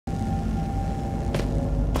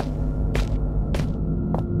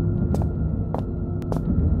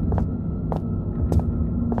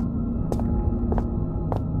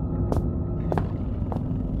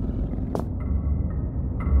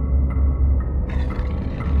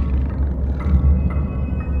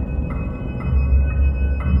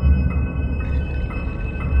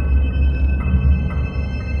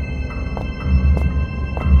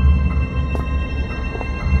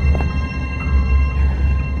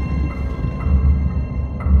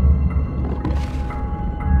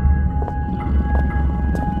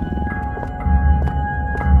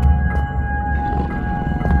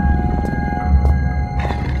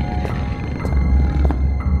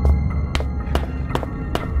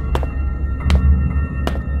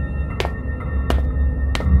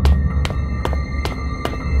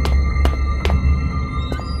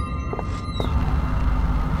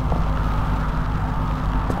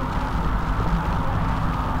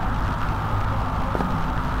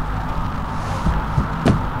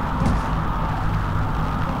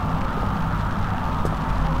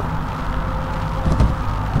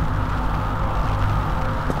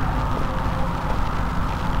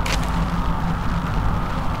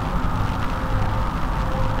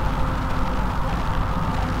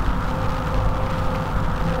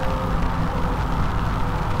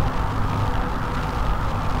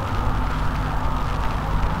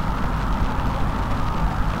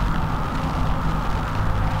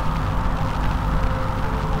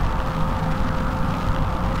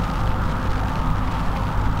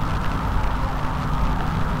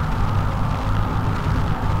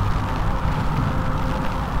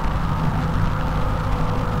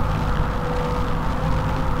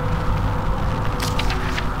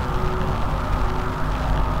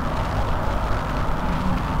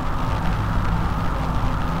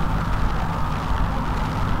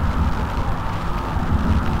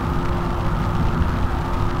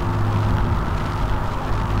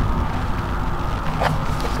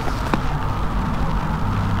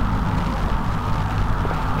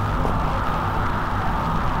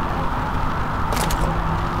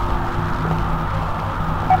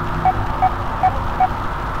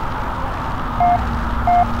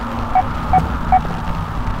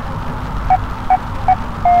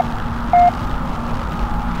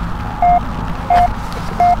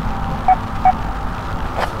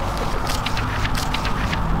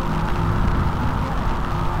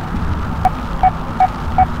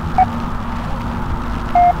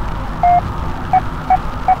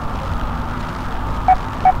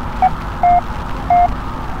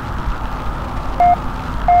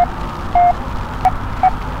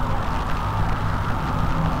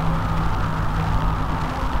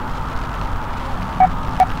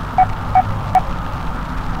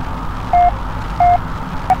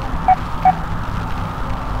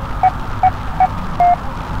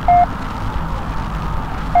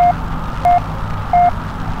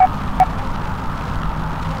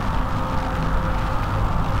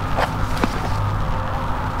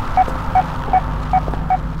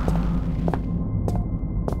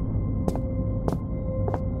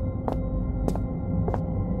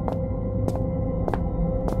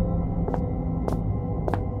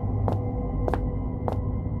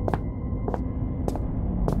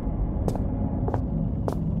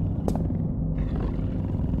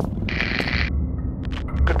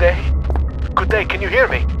day. Can you hear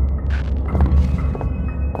me?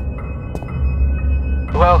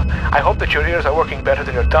 Well, I hope that your ears are working better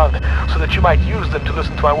than your tongue, so that you might use them to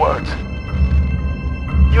listen to my words.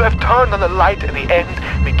 You have turned on the light at the end,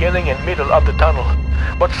 beginning and middle of the tunnel,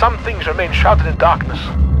 but some things remain shrouded in darkness.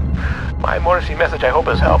 My Morrissey message I hope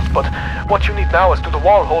has helped, but what you need now is through the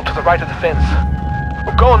wall hole to the right of the fence.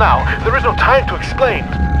 Go now, there is no time to explain.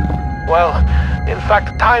 Well, in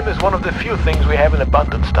fact, time is one of the few things we have in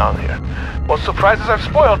abundance down here. What surprises are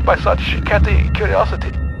spoiled by such catty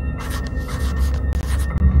curiosity.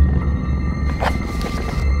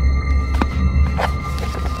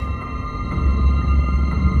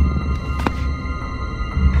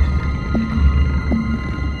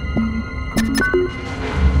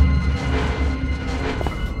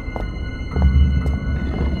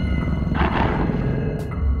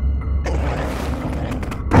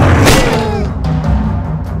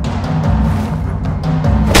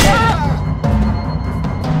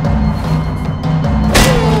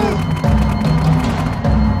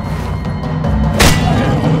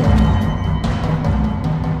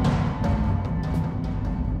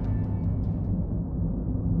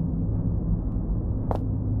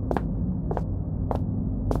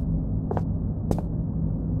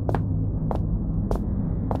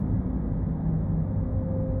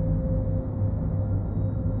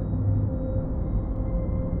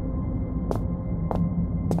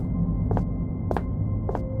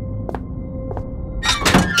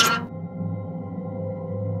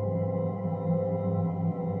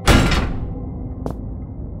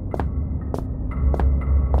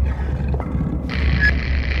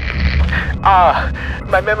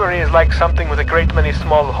 My memory is like something with a great many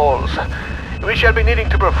small holes. We shall be needing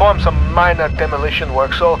to perform some minor demolition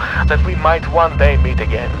work so that we might one day meet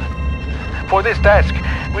again. For this task,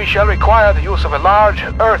 we shall require the use of a large,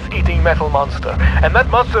 earth-eating metal monster, and that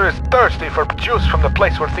monster is thirsty for juice from the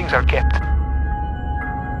place where things are kept.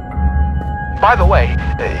 By the way,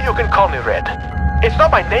 you can call me Red. It's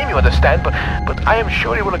not my name, you understand, but I am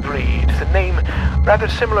sure you will agree it is a name rather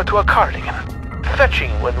similar to a cardigan.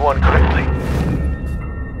 Fetching when worn correctly.